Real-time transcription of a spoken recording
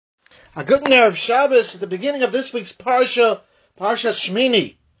A good Erev Shabbos at the beginning of this week's Parsha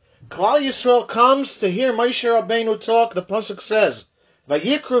Shmini. Klal Yisrael comes to hear Moshe Rabbeinu talk. The pasuk says,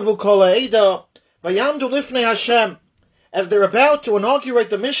 "Vayikruvu kol ha'eda, vayamdu lifnei Hashem." As they're about to inaugurate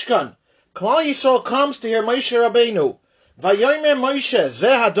the Mishkan, Klal Yisrael comes to hear Moshe Rabbeinu. Vayomer Moshe,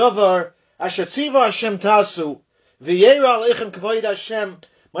 zeh hadavar asher tziva Hashem tasu, v'yera aleichem kavod Hashem.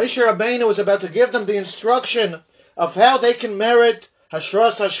 Moshe Rabbeinu is about to give them the instruction of how they can merit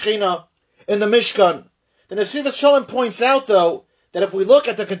Hashras Hashchina in the Mishkan. The Nesivos Shalom points out, though, that if we look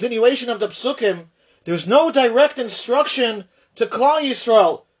at the continuation of the Psukim, there's no direct instruction to Klal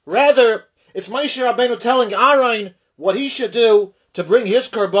Yisrael. Rather, it's Moshe Rabbeinu telling Aaron what he should do to bring his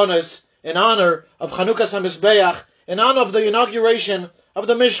korbanos in honor of Chanukas HaMizbeach, in honor of the inauguration of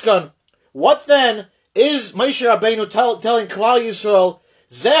the Mishkan. What then is Moshe Rabbeinu telling Klal Yisrael?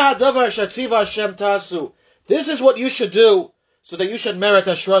 Zeh hadavar shatziva Hashem tasu. This is what you should do, so that you should merit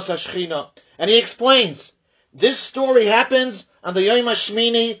Hashras Hashchina. And he explains, this story happens on the Yom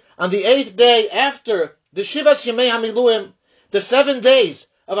HaShmini, on the 8th day after the Shivas Yemei HaMiluim, the 7 days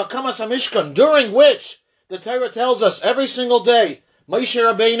of Akamas HaMishkan, during which the Torah tells us every single day, Moshe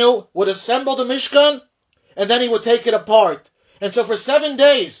Rabbeinu would assemble the Mishkan, and then he would take it apart. And so for 7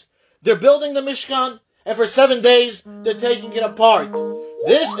 days, they're building the Mishkan, and for 7 days, they're taking it apart.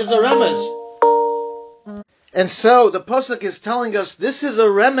 This is a remez. And so the pasuk is telling us this is a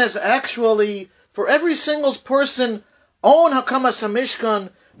remez actually for every single person on Hakamas HaMishkan,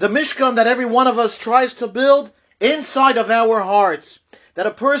 the Mishkan that every one of us tries to build inside of our hearts. That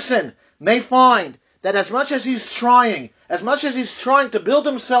a person may find that as much as he's trying to build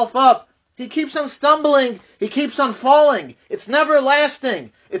himself up, he keeps on stumbling, he keeps on falling. It's never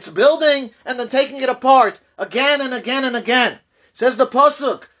lasting. It's building and then taking it apart again and again and again. Says the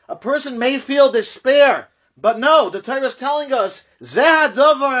pasuk, a person may feel despair. But no, the Torah is telling us, Zeh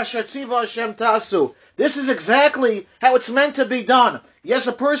hadavar asher tziva Hashem tasu. This is exactly how it's meant to be done. Yes,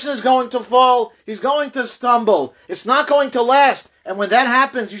 a person is going to fall, he's going to stumble. It's not going to last. And when that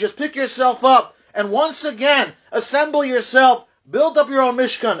happens, you just pick yourself up and once again, assemble yourself, build up your own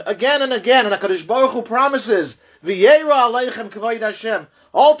Mishkan again and again. And HaKadosh Baruch Hu promises, V'yera aleichem kavod Hashem.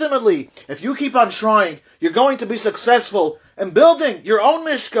 Ultimately, if you keep on trying, you're going to be successful in building your own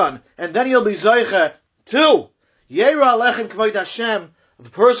Mishkan, and then you'll be Zoiche. 2. Yera alechem kavod Hashem,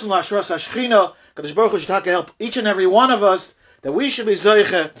 of personal Hashras Hashchina. Kadosh Baruch Hu should help each and every one of us that we should be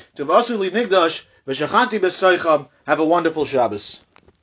Zoiche to Vasu Li Nigdash V'Shachanti B'Soicham. Have a wonderful Shabbos.